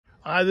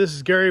Hi, this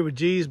is Gary with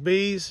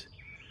GEEZBEEZ,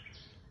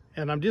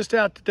 and I'm just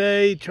out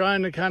today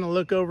trying to kind of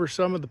look over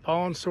some of the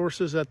pollen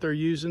sources that they're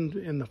using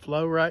in the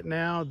flow right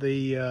now.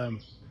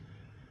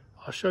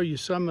 I'll show you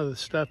some of the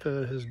stuff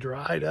that has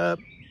dried up,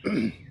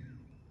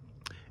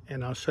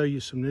 and I'll show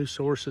you some new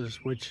sources,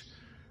 which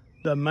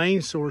the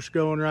main source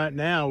going right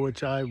now,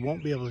 which I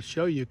won't be able to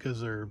show you because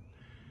they're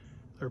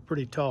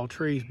pretty tall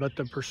trees, but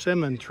the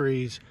persimmon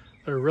trees,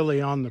 they're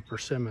really on the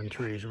persimmon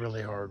trees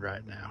really hard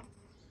right now.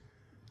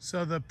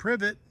 So the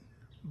privet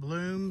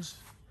blooms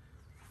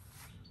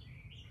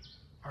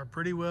are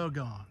pretty well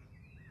gone.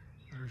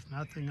 There's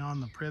nothing on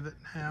the privet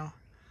now.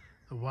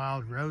 The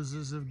wild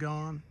roses have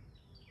gone.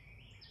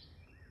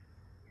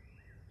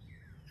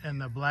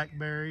 And the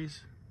blackberries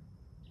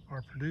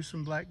are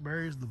producing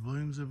blackberries. The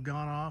blooms have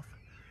gone off.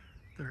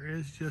 There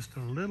is just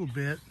a little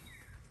bit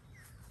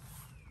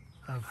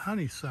of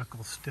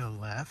honeysuckle still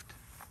left,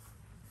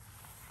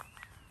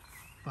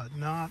 but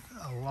not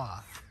a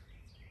lot.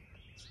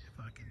 Let's see if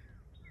I can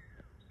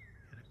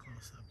get a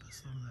close up of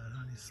some of that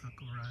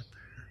honeysuckle right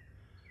there.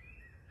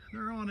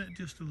 They're on it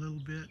just a little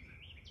bit,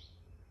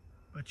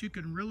 but you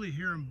can really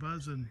hear them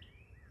buzzing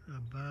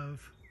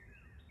above,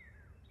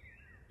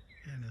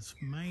 and it's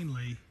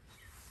mainly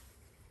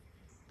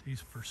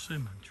these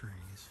persimmon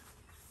trees,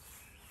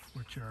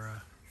 which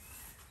are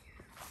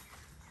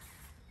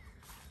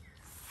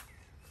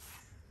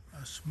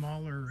a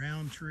smaller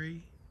round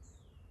tree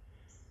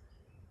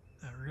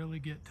that really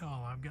get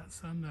tall. I've got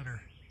some that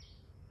are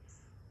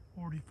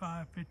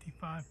 45,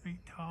 55 feet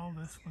tall.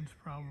 This one's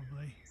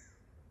probably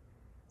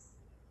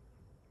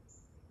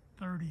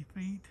 30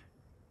 feet,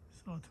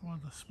 so it's one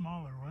of the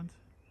smaller ones.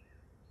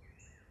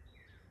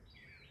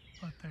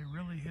 But they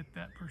really hit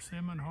that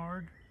persimmon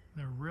hard.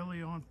 They're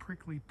really on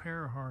prickly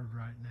pear hard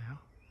right now.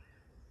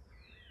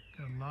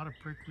 Got a lot of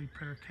prickly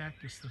pear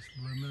cactus that's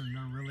blooming, and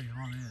they're really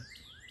on it.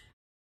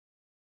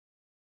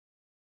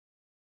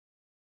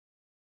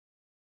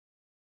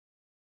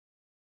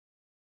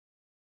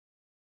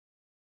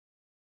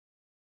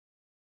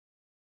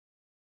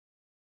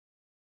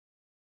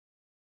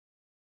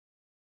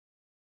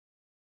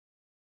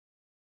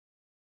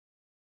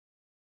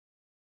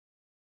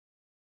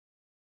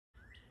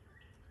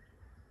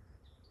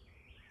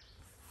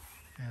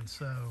 And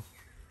so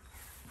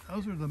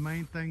those are the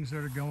main things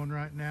that are going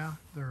right now.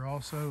 They are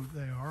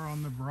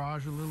on the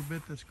barrage a little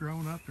bit that's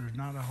grown up. There's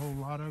not a whole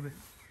lot of it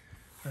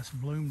that's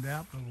bloomed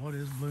out, but what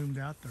is bloomed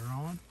out, they're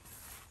on.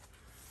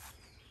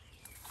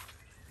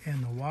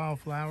 And the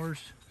wildflowers,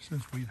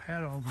 since we've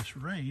had all this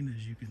rain,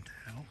 as you can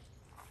tell,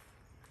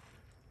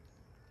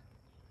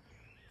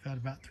 we've had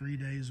about 3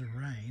 days of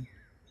rain.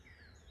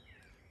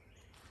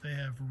 They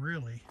have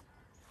really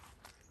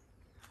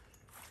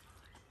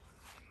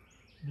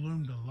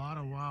bloomed a lot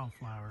of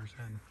wildflowers,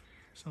 and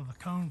so the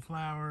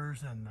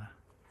coneflowers and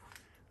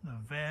the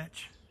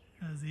vetch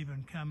has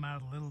even come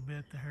out a little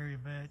bit, the hairy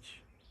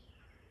vetch.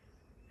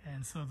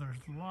 And so there's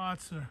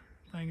lots of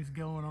things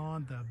going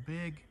on. The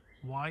big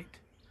white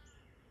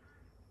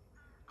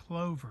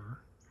clover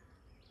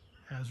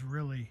has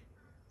really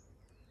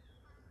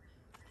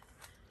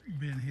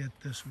been hit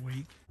this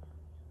week.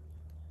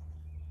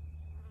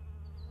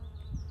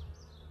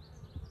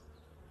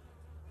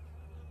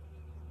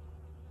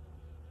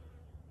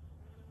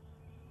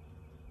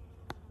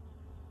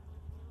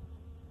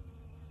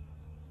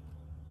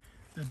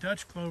 The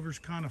Dutch clover's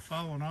kind of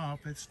fallen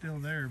off. It's still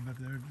there, but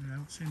they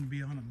don't seem to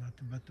be on it.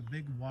 But the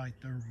big white,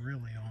 they're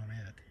really on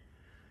it.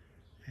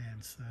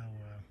 And so,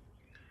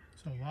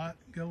 so a lot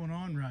going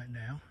on right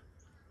now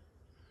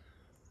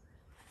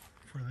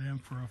for them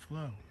for a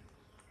flow.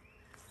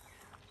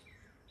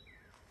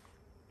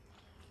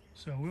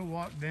 So we'll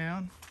walk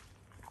down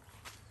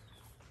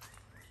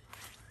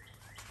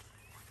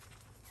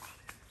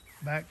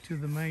back to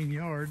the main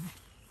yard,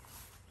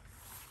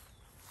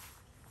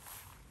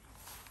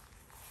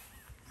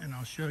 and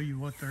I'll show you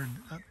what they're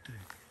up to.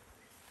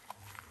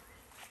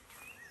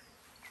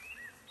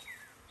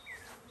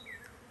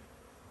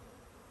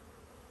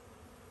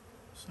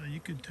 So you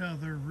can tell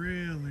they're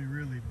really,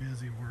 really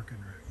busy working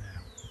right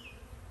now.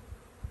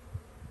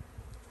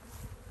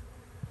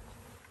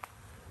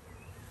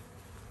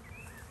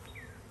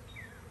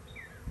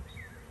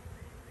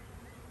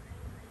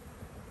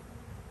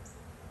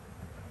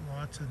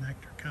 Lots of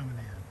nectar coming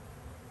in.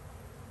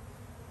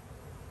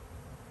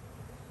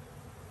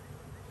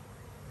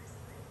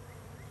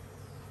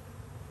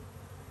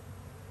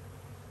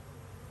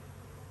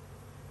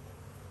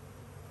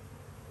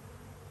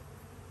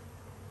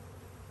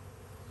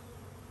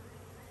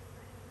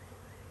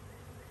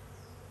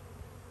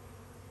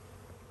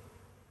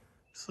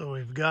 So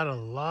we've got a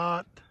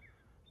lot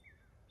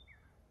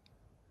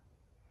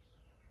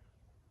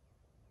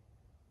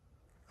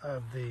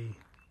of the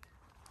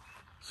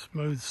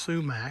smooth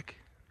sumac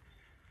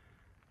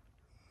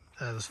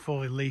that is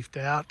fully leafed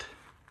out,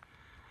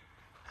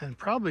 and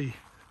probably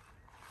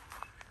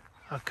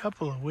a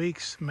couple of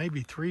weeks,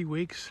 maybe 3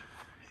 weeks,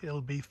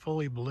 it'll be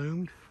fully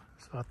bloomed.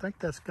 So I think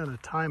that's going to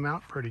time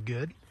out pretty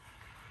good,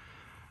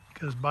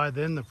 because by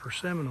then the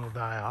persimmon will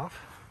die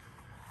off.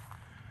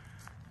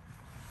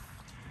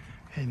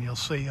 And you'll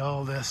see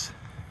all this,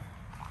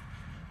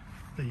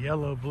 the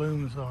yellow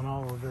blooms on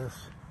all of this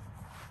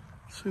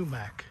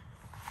sumac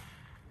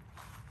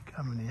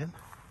coming in.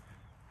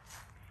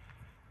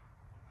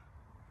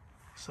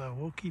 So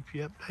we'll keep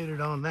you updated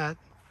on that.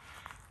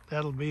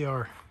 That'll be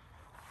our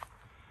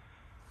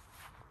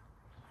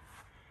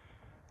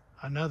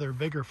another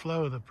bigger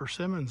flow. The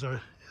persimmons is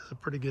a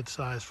pretty good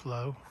size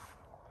flow,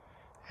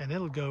 and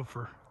it'll go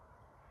for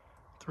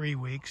 3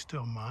 weeks to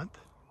a month,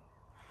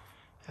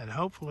 and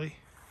hopefully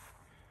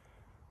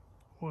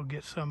we'll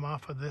get some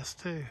off of this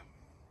too.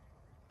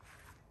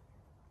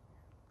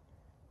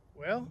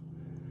 Well,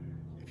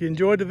 if you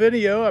enjoyed the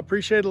video, I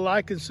appreciate a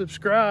like and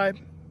subscribe,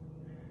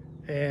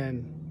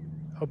 and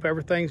hope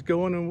everything's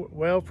going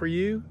well for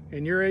you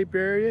in your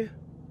area.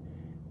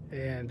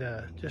 And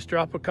just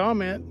drop a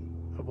comment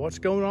of what's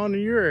going on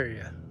in your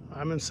area.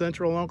 I'm in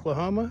central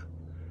Oklahoma,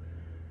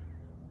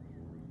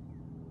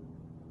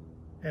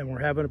 and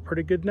we're having a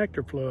pretty good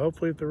nectar flow.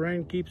 Hopefully if the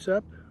rain keeps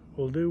up,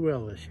 we'll do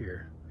well this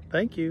year.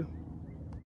 Thank you.